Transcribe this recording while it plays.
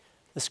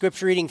The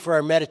scripture reading for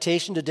our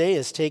meditation today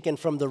is taken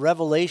from the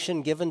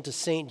revelation given to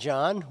St.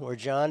 John, where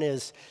John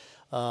is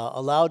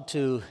allowed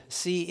to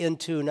see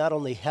into not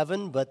only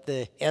heaven, but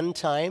the end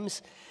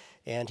times.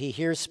 And he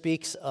here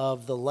speaks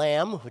of the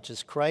Lamb, which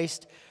is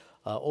Christ,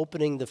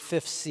 opening the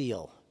fifth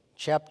seal.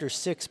 Chapter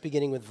 6,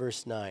 beginning with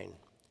verse 9.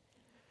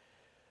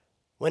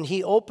 When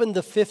he opened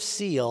the fifth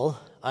seal,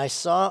 I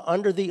saw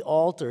under the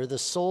altar the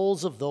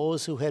souls of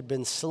those who had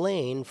been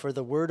slain for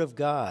the word of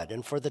God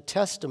and for the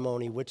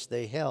testimony which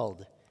they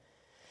held.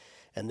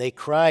 And they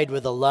cried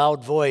with a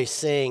loud voice,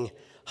 saying,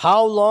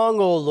 How long,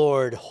 O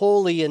Lord,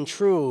 holy and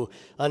true,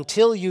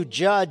 until you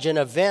judge and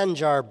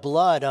avenge our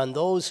blood on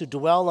those who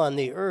dwell on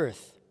the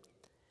earth?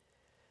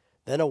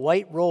 Then a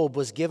white robe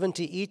was given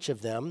to each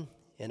of them,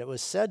 and it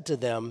was said to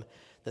them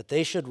that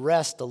they should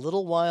rest a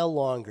little while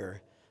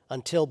longer,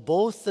 until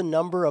both the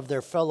number of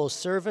their fellow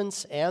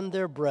servants and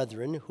their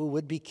brethren, who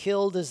would be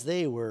killed as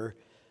they were,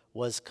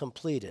 was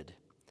completed.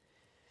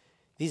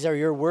 These are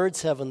your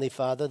words, Heavenly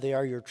Father. They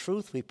are your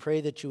truth. We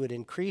pray that you would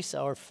increase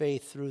our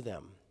faith through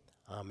them.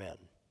 Amen.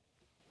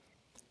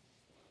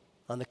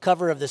 On the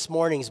cover of this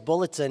morning's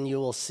bulletin, you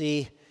will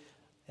see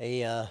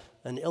an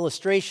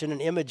illustration,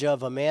 an image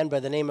of a man by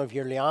the name of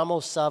Girolamo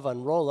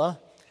Savonarola.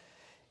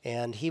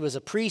 And he was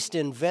a priest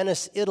in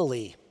Venice,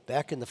 Italy,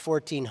 back in the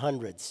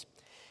 1400s.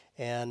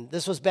 And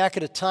this was back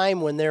at a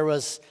time when there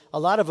was a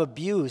lot of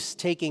abuse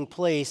taking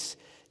place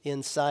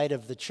inside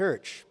of the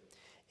church.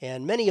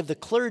 And many of the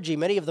clergy,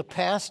 many of the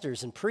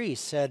pastors and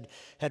priests had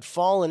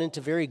fallen into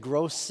very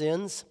gross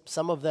sins.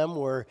 Some of them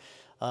were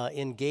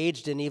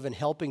engaged in even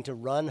helping to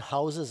run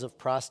houses of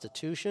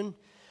prostitution.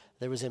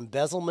 There was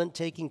embezzlement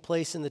taking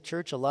place in the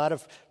church. A lot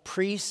of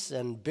priests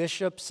and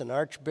bishops and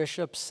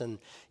archbishops and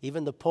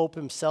even the Pope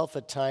himself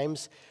at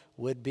times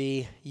would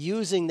be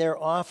using their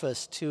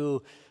office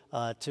to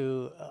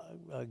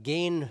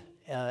gain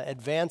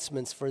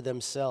advancements for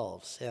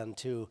themselves and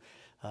to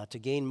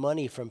gain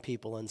money from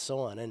people and so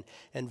on.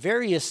 And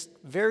various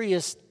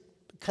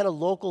kind of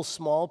local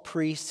small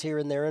priests here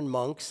and there and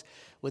monks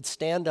would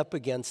stand up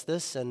against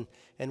this and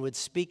would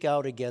speak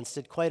out against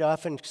it, quite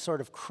often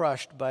sort of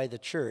crushed by the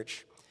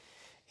church.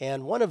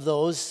 And one of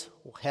those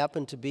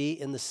happened to be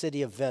in the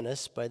city of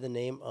Venice by the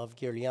name of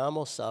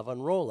Girolamo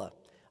Savonarola.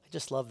 I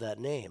just love that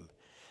name.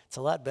 It's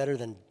a lot better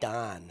than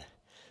Don,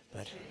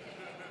 but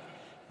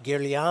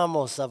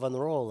Girolamo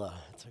Savonarola,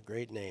 it's a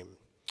great name.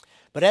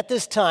 But at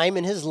this time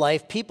in his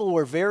life, people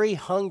were very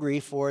hungry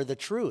for the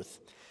truth.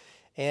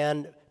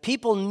 And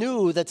people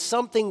knew that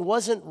something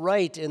wasn't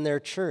right in their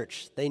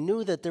church. They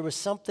knew that there was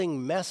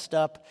something messed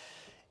up.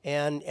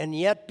 And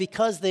yet,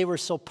 because they were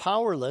so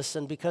powerless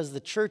and because the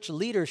church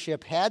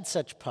leadership had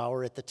such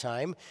power at the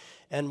time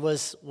and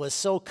was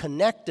so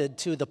connected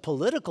to the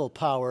political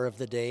power of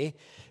the day,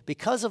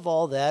 because of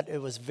all that,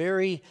 it was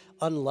very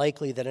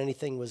unlikely that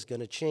anything was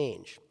going to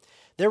change.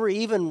 There were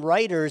even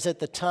writers at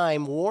the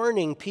time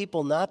warning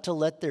people not to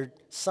let their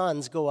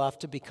sons go off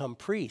to become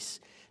priests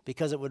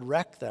because it would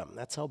wreck them.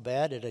 That's how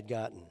bad it had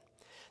gotten.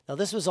 Now,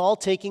 this was all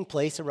taking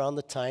place around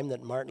the time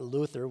that Martin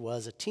Luther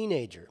was a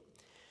teenager.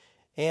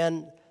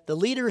 And the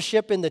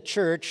leadership in the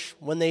church,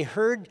 when they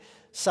heard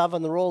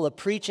Savonarola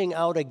preaching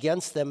out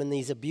against them and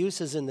these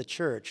abuses in the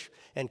church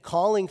and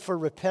calling for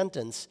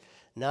repentance,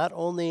 not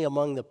only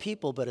among the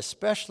people, but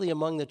especially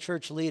among the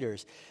church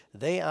leaders,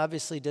 they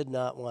obviously did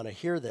not want to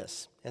hear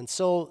this. And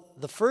so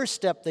the first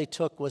step they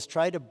took was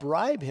try to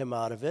bribe him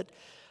out of it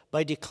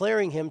by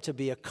declaring him to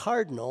be a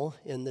cardinal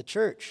in the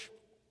church.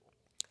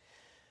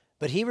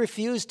 But he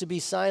refused to be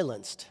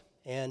silenced,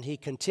 and he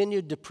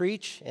continued to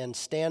preach and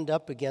stand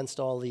up against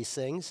all these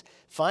things.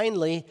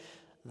 Finally,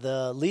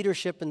 the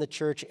leadership in the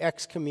church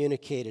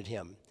excommunicated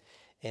him.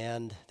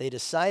 And they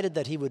decided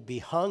that he would be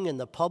hung in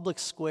the public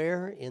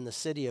square in the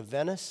city of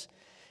Venice,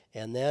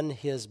 and then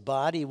his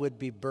body would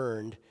be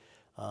burned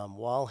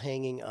while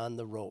hanging on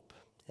the rope.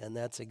 And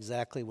that's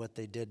exactly what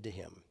they did to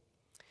him.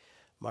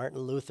 Martin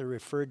Luther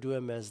referred to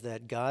him as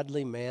that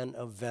godly man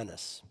of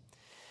Venice.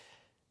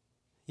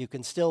 You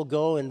can still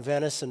go in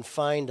Venice and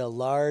find a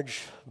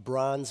large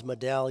bronze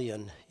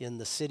medallion in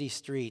the city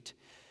street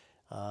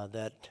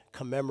that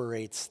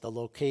commemorates the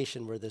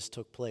location where this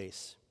took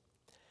place.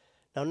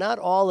 Now, not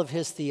all of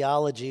his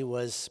theology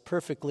was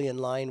perfectly in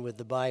line with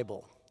the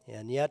Bible,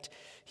 and yet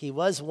he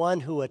was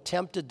one who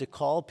attempted to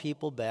call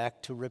people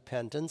back to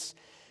repentance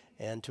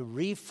and to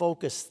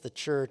refocus the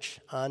church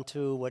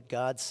onto what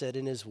God said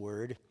in his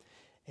word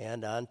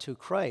and onto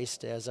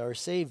Christ as our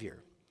Savior.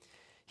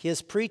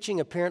 His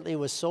preaching apparently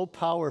was so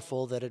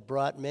powerful that it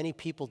brought many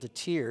people to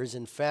tears.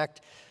 In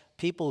fact,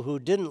 people who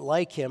didn't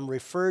like him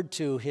referred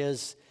to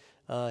his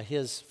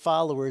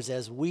followers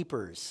as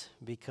weepers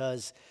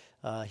because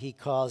he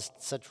caused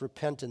such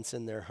repentance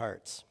in their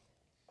hearts.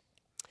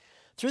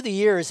 Through the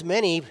years,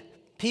 many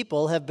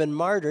people have been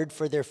martyred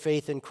for their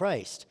faith in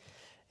Christ.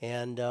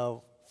 And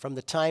from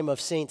the time of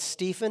St.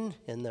 Stephen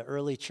in the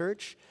early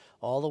church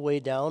all the way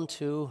down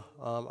to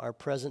our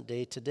present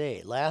day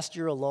today. Last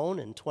year alone,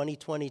 in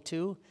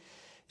 2022,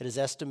 it is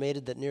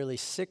estimated that nearly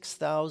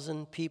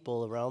 6,000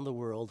 people around the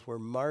world were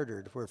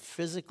martyred, were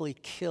physically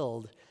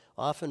killed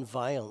often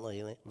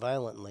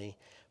violently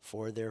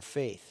for their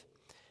faith.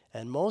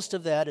 And most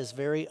of that is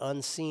very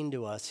unseen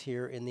to us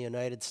here in the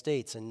United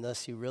States,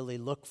 unless you really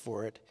look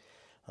for it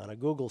on a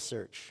Google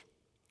search.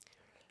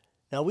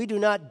 Now, we do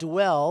not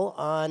dwell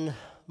on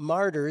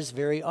martyrs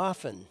very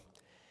often,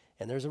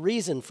 and there's a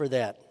reason for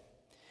that.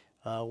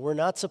 We're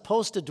not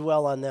supposed to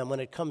dwell on them when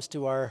it comes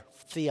to our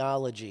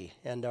theology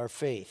and our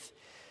faith.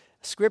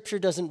 Scripture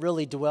doesn't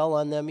really dwell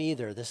on them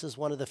either. This is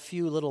one of the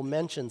few little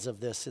mentions of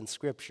this in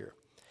Scripture.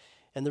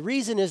 And the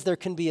reason is there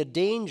can be a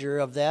danger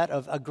of that,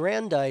 of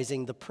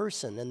aggrandizing the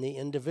person and the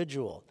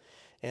individual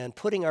and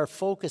putting our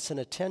focus and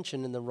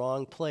attention in the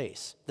wrong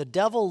place. The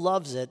devil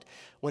loves it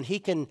when he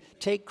can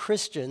take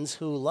Christians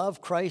who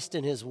love Christ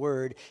and His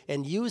Word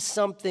and use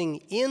something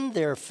in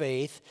their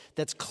faith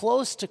that's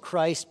close to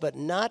Christ but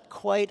not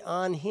quite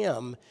on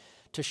Him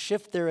to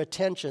shift their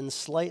attention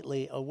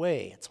slightly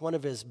away. It's one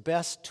of his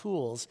best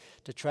tools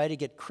to try to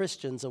get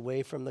Christians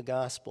away from the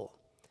gospel.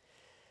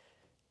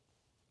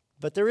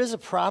 But there is a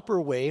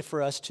proper way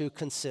for us to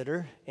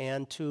consider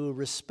and to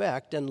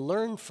respect and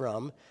learn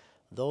from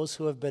those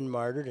who have been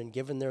martyred and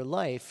given their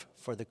life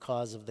for the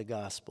cause of the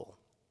gospel.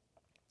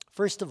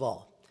 First of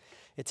all,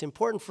 it's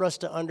important for us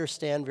to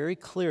understand very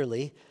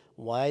clearly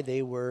why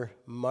they were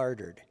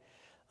martyred.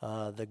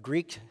 The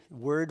Greek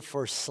word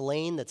for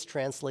slain, that's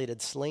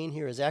translated slain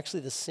here, is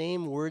actually the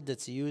same word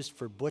that's used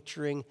for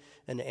butchering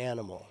an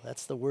animal.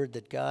 That's the word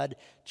that God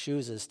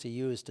chooses to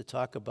use to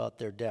talk about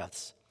their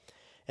deaths.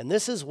 And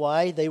this is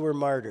why they were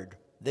martyred.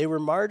 They were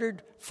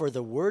martyred for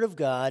the Word of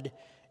God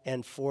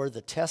and for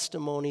the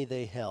testimony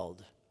they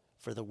held.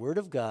 For the Word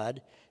of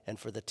God and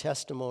for the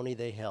testimony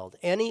they held.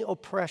 Any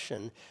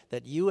oppression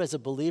that you as a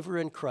believer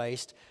in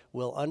Christ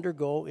will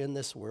undergo in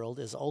this world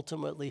is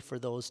ultimately for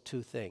those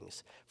two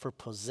things. For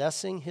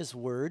possessing His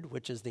Word,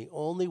 which is the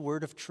only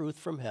word of truth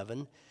from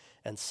heaven,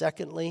 and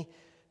secondly,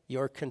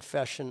 your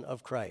confession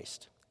of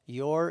Christ.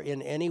 You're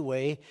in any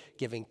way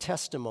giving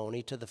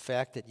testimony to the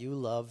fact that you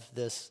love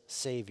this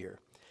Savior.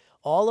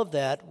 All of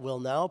that will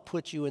now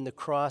put you in the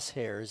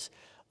crosshairs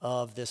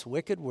of this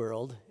wicked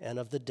world and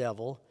of the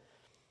devil.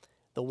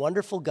 The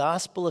wonderful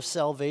gospel of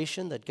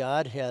salvation that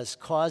God has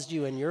caused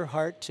you in your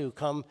heart to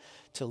come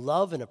to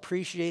love and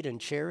appreciate and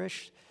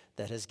cherish,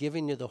 that has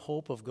given you the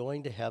hope of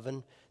going to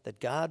heaven, that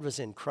God was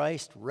in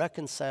Christ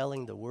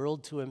reconciling the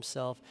world to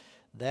Himself,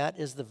 that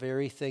is the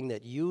very thing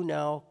that you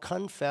now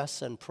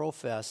confess and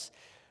profess,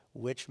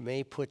 which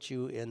may put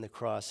you in the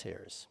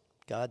crosshairs.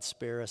 God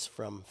spare us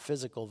from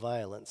physical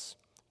violence,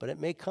 but it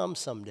may come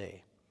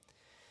someday.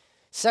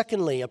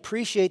 Secondly,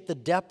 appreciate the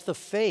depth of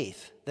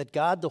faith that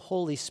God the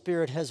Holy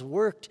Spirit has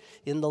worked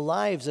in the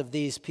lives of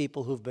these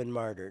people who've been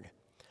martyred.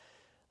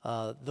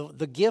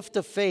 The gift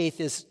of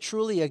faith is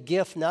truly a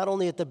gift not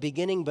only at the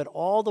beginning but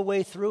all the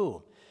way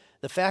through.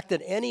 The fact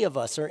that any of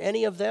us or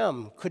any of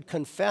them could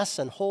confess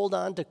and hold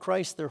on to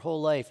Christ their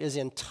whole life is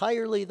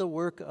entirely the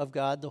work of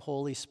God the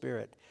Holy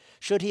Spirit.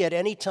 Should He at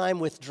any time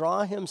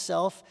withdraw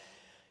Himself,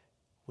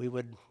 we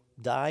would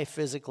die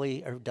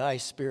physically or die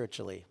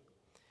spiritually.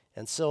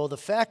 And so the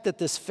fact that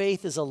this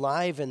faith is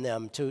alive in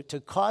them, to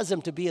cause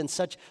them to be in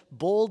such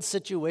bold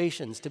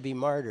situations to be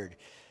martyred,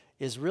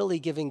 is really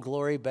giving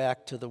glory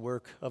back to the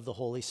work of the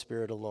Holy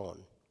Spirit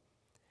alone.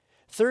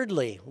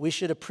 Thirdly, we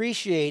should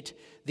appreciate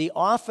the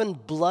often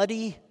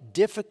bloody,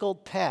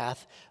 difficult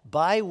path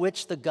by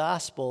which the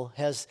gospel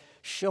has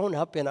shown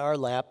up in our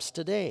laps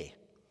today.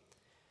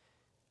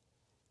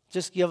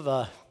 Just give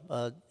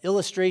an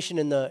illustration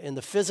in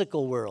the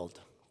physical world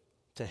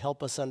to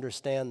help us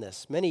understand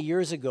this. Many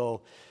years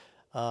ago,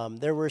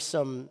 there were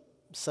some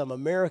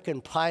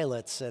American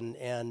pilots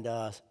and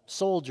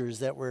soldiers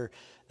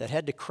that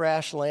had to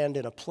crash land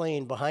in a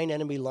plane behind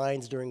enemy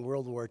lines during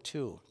World War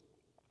II.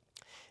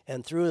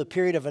 And through the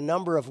period of a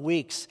number of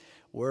weeks,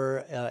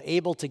 were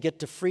able to get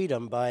to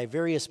freedom by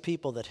various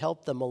people that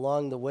helped them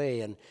along the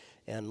way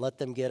and let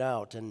them get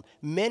out. And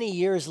many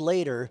years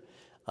later,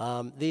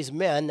 these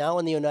men, now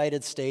in the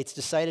United States,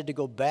 decided to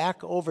go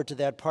back over to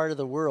that part of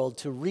the world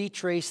to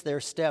retrace their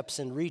steps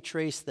and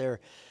retrace their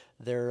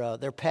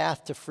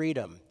path to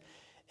freedom.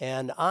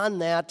 And on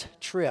that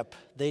trip,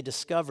 they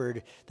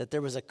discovered that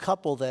there was a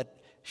couple that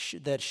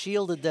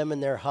shielded them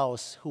in their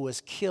house who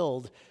was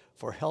killed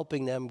for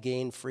helping them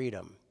gain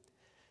freedom.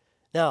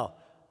 Now,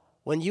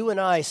 when you and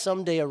I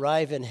someday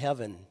arrive in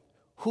heaven,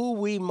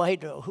 who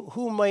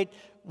might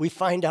we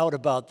find out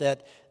about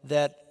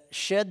that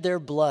shed their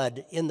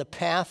blood in the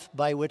path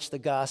by which the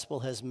gospel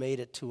has made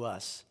it to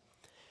us?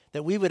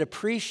 That we would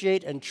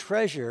appreciate and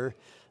treasure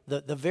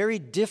the very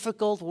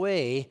difficult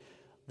way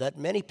that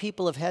many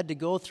people have had to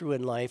go through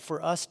in life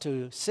for us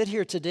to sit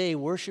here today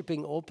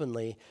worshiping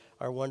openly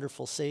our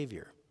wonderful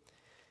Savior.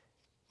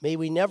 May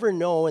we never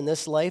know in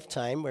this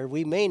lifetime, or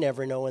we may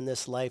never know in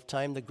this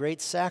lifetime, the great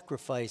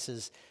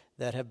sacrifices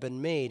that have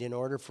been made in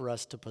order for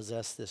us to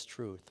possess this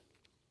truth.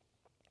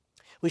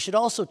 We should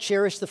also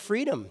cherish the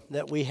freedom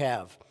that we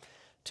have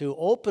to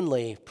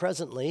openly,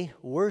 presently,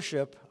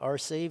 worship our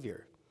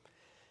Savior.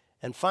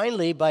 And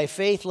finally, by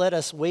faith, let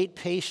us wait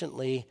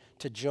patiently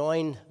to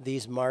join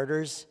these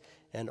martyrs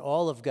and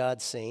all of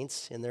God's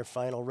saints in their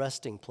final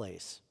resting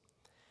place.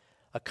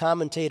 A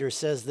commentator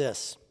says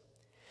this: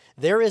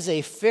 "There is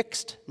a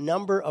fixed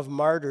number of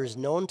martyrs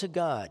known to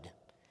God,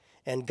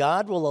 and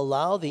God will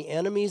allow the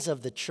enemies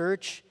of the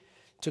church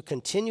to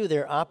continue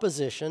their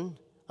opposition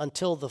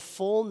until the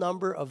full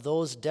number of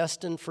those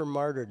destined for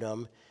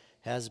martyrdom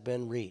has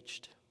been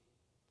reached."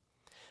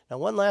 Now,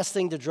 one last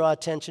thing to draw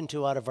attention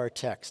to out of our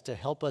text to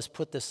help us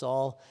put this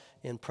all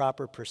in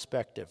proper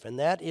perspective, and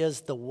that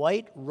is the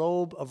white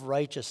robe of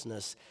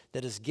righteousness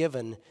that is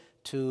given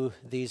to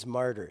these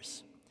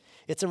martyrs.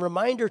 It's a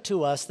reminder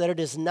to us that it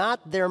is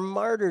not their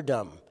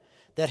martyrdom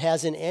that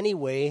has in any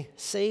way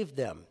saved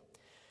them.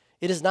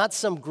 It is not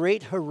some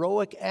great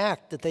heroic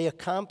act that they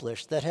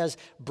accomplished that has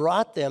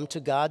brought them to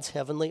God's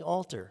heavenly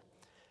altar,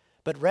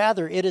 but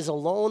rather it is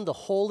alone the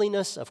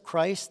holiness of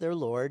Christ their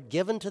Lord,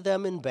 given to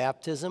them in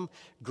baptism,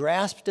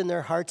 grasped in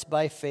their hearts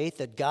by faith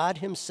that God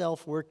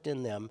himself worked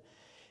in them.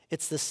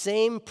 It's the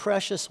same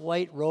precious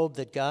white robe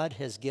that God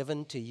has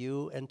given to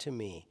you and to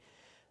me,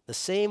 the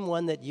same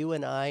one that you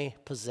and I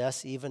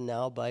possess even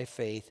now by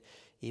faith,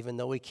 even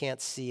though we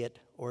can't see it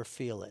or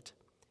feel it.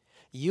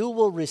 You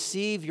will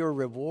receive your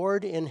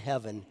reward in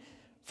heaven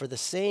for the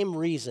same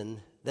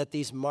reason that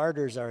these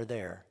martyrs are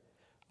there: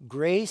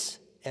 grace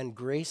and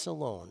grace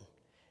alone,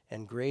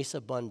 and grace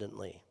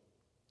abundantly.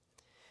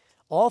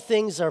 All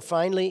things are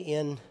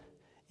finally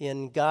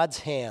in God's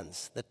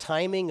hands. The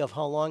timing of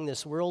how long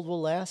this world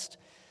will last,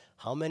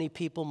 how many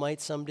people might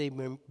someday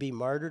be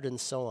martyred, and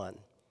so on.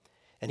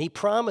 And he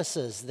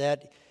promises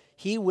that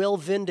he will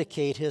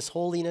vindicate his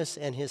holiness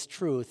and his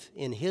truth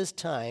in his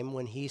time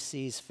when he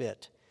sees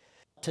fit.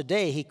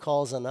 Today he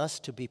calls on us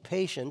to be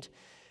patient,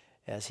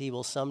 as he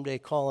will someday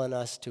call on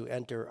us to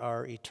enter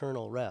our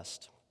eternal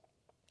rest.